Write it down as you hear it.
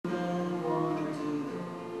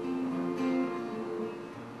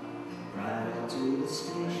the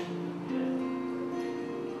station,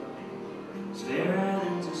 stare out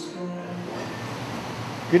into space.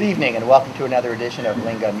 Good evening and welcome to another edition of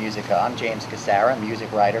Lingua Musica. I'm James Cassara,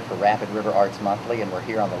 music writer for Rapid River Arts Monthly, and we're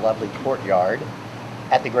here on the lovely courtyard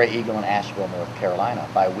at the Grey Eagle in Asheville, North Carolina.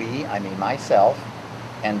 By we, I mean myself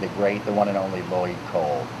and the great, the one and only Lloyd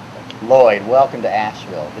Cole. Lloyd, welcome to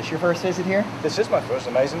Asheville. This your first visit here? This is my first,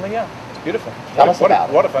 amazingly, yeah. It's beautiful. Tell us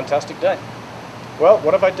about it. What a fantastic day. Well,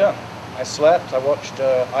 what have I done? I slept, I watched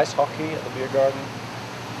ice hockey at the beer garden,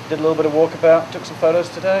 did a little bit of walkabout, took some photos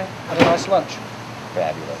today, had a nice lunch.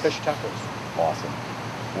 Fabulous. Fish tacos. Awesome.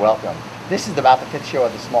 Welcome. This is about the 5th show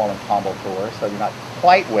of the Small Ensemble Tour, so you're not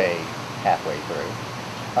quite halfway through.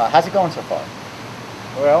 How's it going so far?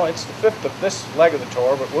 Well, it's the 5th of this leg of the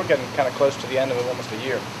tour, but we're getting kind of close to the end of it, almost a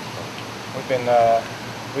year. We've been,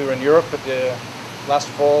 we were in Europe at the last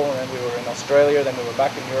fall, and then we were in Australia, then we were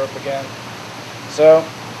back in Europe again. So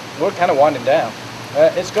we're kind of winding down.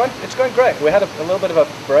 It's going great. We had a little bit of a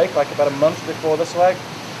break, like about a month before this leg,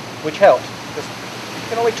 which helped, because you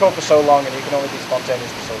can only tour for so long, and you can only be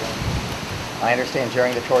spontaneous for so long. I understand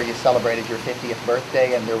during the tour you celebrated your 50th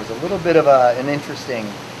birthday, and there was a little bit of an interesting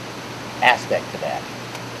aspect to that.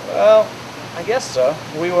 Well, I guess so.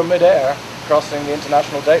 We were mid-air, crossing the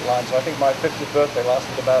international date line, so I think my 50th birthday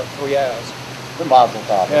lasted about 3 hours. The mazel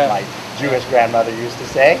tov, Yeah. as my Jewish grandmother used to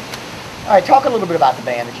say. All right, talk a little bit about the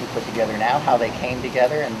band that you put together now, how they came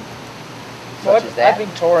together, and such as that. I've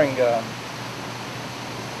been touring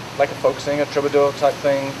like a folk singer, troubadour type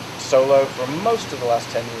thing, solo for most of the last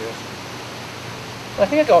 10 years. I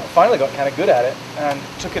think I finally got kind of good at it, and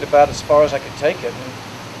took it about as far as I could take it,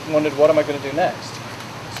 and wondered what am I going to do next.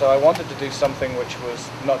 So I wanted to do something which was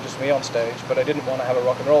not just me on stage, but I didn't want to have a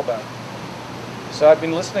rock and roll band. So I've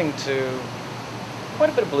been listening to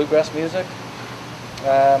quite a bit of bluegrass music.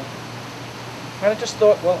 And I just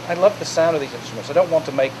thought, well, I love the sound of these instruments. I don't want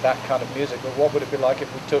to make that kind of music, but what would it be like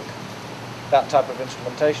if we took that type of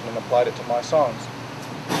instrumentation and applied it to my songs?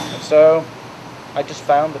 And so I just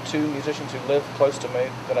found the 2 musicians who live close to me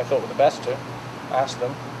that I thought were the best to, asked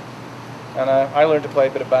them. And I learned to play a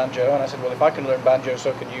bit of banjo, and I said, well, if I can learn banjo,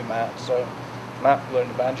 so can you, Matt. So Matt learned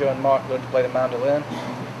the banjo, and Mark learned to play the mandolin.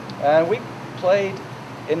 And we played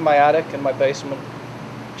in my attic, in my basement,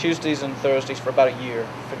 Tuesdays and Thursdays for about a year,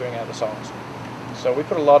 figuring out the songs. So we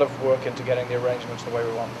put a lot of work into getting the arrangements the way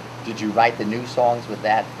we want them. Did you write the new songs with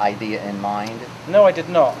that idea in mind? No, I did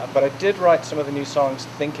not, but I did write some of the new songs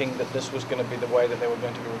thinking that this was going to be the way that they were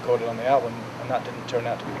going to be recorded on the album, and that didn't turn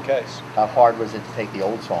out to be the case. How hard was it to take the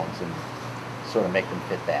old songs and sort of make them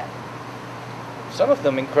fit that? Some of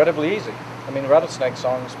them incredibly easy. I mean, Rattlesnake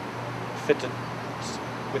songs fitted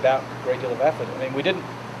without a great deal of effort. I mean, we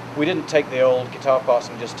didn't take the old guitar parts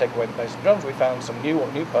and just take away the bass and drums. We found some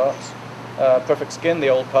new parts. Perfect Skin, the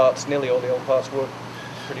old parts, nearly all the old parts work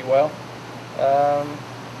pretty well.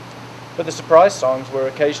 But the surprise songs were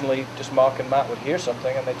occasionally just Mark and Matt would hear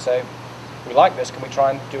something and they'd say, we like this, can we try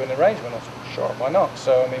and do an arrangement? I said, sure, why not?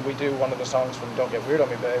 So, I mean, we do one of the songs from Don't Get Weird on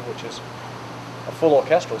Me, Babe, which is a full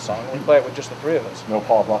orchestral song. We play it with just the 3 of us. No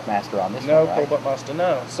Paul Buckmaster on this No, one, right? Paul Buckmaster,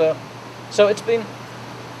 no. So it's been,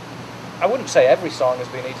 I wouldn't say every song has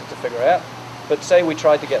been easy to figure out, but say we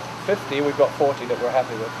tried to get 50, we've got 40 that we're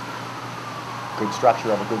happy with. Good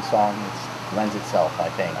structure of a good song lends itself, I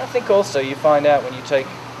think. I think also you find out when you take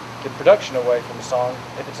the production away from a song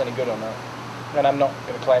if it's any good or not. And I'm not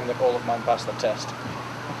going to claim that all of mine passed the test.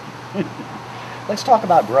 Let's talk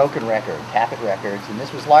about Broken Record, Tappet Records, and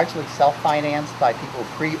this was largely self-financed by people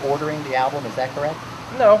pre-ordering the album, is that correct?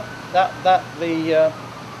 No,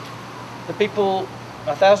 the people,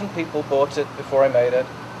 1,000 people bought it before I made it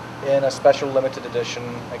in a special limited edition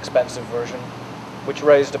expensive version, which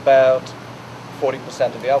raised about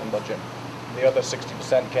 40% of the album budget. The other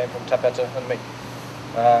 60% came from Tapeta and me.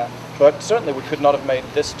 But certainly we could not have made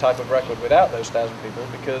this type of record without those 1,000 people,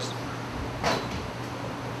 because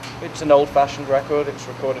it's an old-fashioned record. It's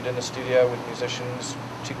recorded in the studio with musicians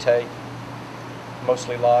to tape,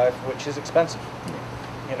 mostly live, which is expensive.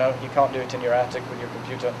 You know, you can't do it in your attic with your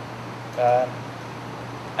computer.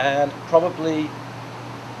 And probably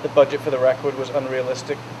the budget for the record was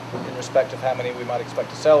unrealistic in respect of how many we might expect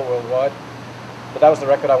to sell worldwide. But that was the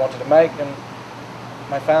record I wanted to make, and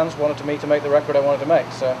my fans wanted me to make the record I wanted to make.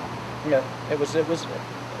 So, yeah, it was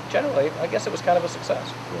generally, I guess it was kind of a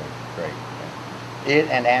success. Great. It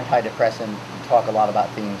and Antidepressant talk a lot about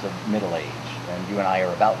themes of middle age, and you and I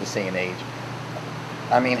are about the same age.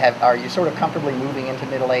 I mean, are you sort of comfortably moving into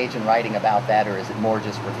middle age and writing about that, or is it more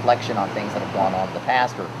just reflection on things that have gone on in the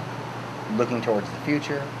past, or looking towards the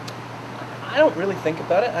future? I don't really think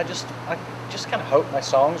about it. I just kind of hope my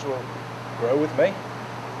songs will grow with me.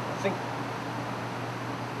 I think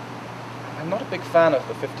I'm not a big fan of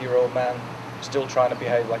the 50-year-old man still trying to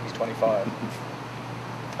behave like he's 25.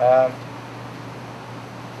 I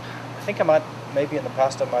think I might, maybe in the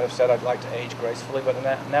past I might have said I'd like to age gracefully, but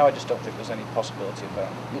now I just don't think there's any possibility of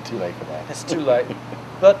that. You're too late for that. It's too late.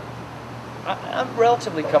 But I'm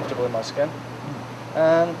relatively comfortable in my skin,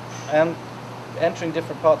 and entering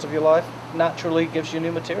different parts of your life naturally gives you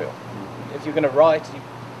new material. If you're going to write,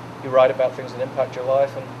 you write about things that impact your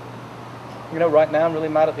life, and right now I'm really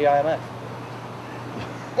mad at the IMF.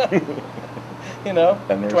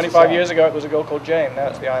 25 years ago it was a girl called Jane. Now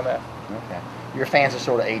it's the IMF. Okay. Your fans are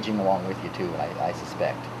sort of aging along with you too, I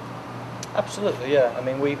suspect. Absolutely, yeah. I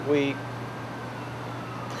mean, we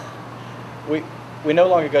no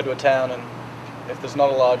longer go to a town, and if there's not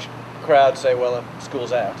a large crowd, say, well,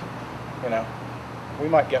 school's out. We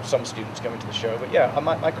might get some students coming to the show, but yeah,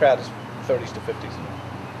 my crowd is 30s to 50s.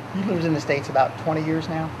 You lived in the States about 20 years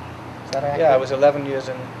now? Is that accurate? Yeah, I was 11 years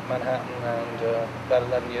in Manhattan and about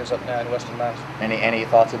 11 years up now in Western Mass. Any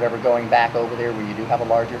thoughts of ever going back over there where you do have a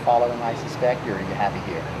larger following, I suspect, or are you happy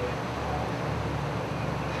here?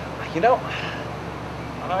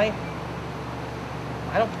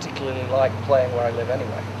 I don't particularly like playing where I live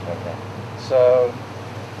anyway. Okay. So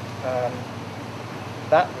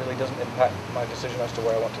that really doesn't impact my decision as to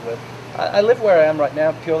where I want to live. I live where I am right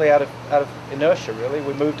now purely out of inertia, really.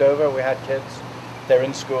 We moved over, we had kids, they're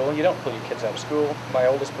in school. You don't pull your kids out of school. My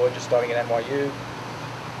oldest boy just starting at NYU.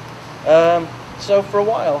 So for a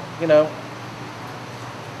while,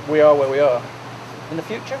 we are where we are. In the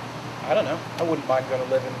future, I don't know. I wouldn't mind going to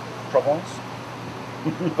live in Provence.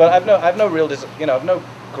 But I've no real, I've no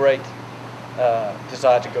great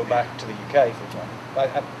desire to go back to the UK, for example.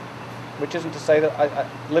 Which isn't to say that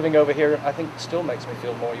living over here, I think, still makes me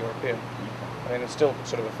feel more European. I mean, it's still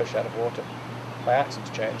sort of a fish out of water. My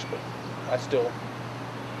accent's changed, but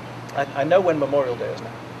I know when Memorial Day is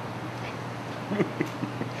now.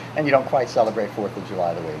 And you don't quite celebrate 4th of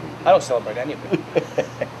July the way we do. I don't celebrate any of it.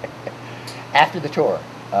 After the tour,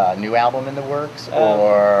 new album in the works,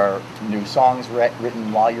 or new songs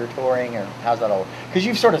written while you're touring, or how's that all? Because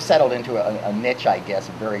you've sort of settled into a niche, I guess,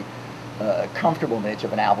 a very comfortable niche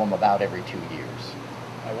of an album about every 2 years.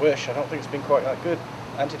 I wish. I don't think it's been quite that good.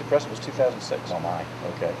 Antidepressant was 2006. Oh my,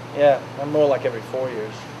 okay. Yeah, I'm more like every 4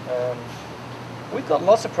 years. We've got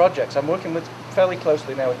lots of projects. I'm working with fairly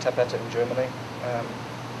closely now with Tapete in Germany.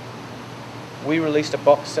 We released a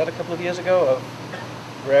box set a couple of years ago of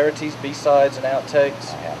rarities, B-sides and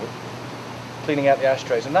outtakes, I have it. cleaning out the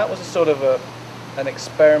ashtrays. And that was a sort of an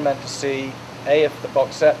experiment to see, A, if the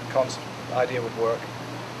box set concept idea would work.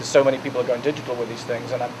 Because so many people are going digital with these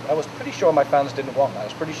things, and I was pretty sure my fans didn't want that. I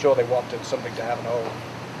was pretty sure they wanted something to have and hold.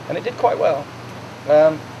 And it did quite well.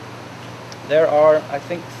 There are, I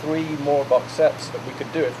think, 3 more box sets that we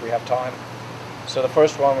could do if we have time. So the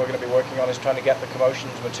first one we're going to be working on is trying to get the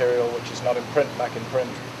Commotions material, which is not in print, back in print,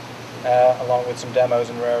 along with some demos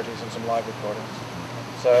and rarities and some live recordings.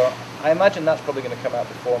 So I imagine that's probably going to come out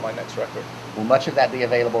before my next record. Will much of that be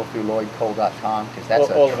available through LloydCole.com? Because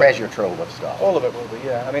that's all a treasure trove of stuff. All of it will be,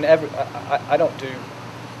 yeah. I mean, I don't do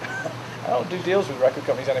I don't do deals with record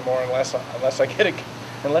companies anymore unless I get a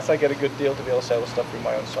good deal to be able to sell the stuff through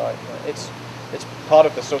my own site. It's part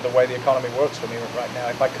of the sort of the way the economy works for me right now.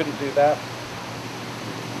 If I couldn't do that,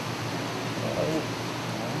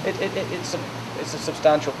 it's a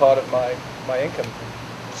substantial part of my income,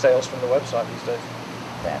 sales from the website these days.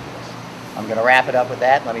 Fabulous. I'm going to wrap it up with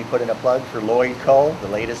that. Let me put in a plug for Lloyd Cole, the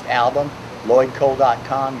latest album,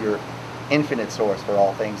 LloydCole.com, your infinite source for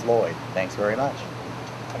all things Lloyd. Thanks very much.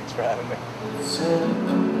 Thanks for having me.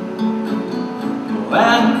 Go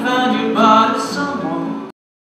out and find your body somewhere.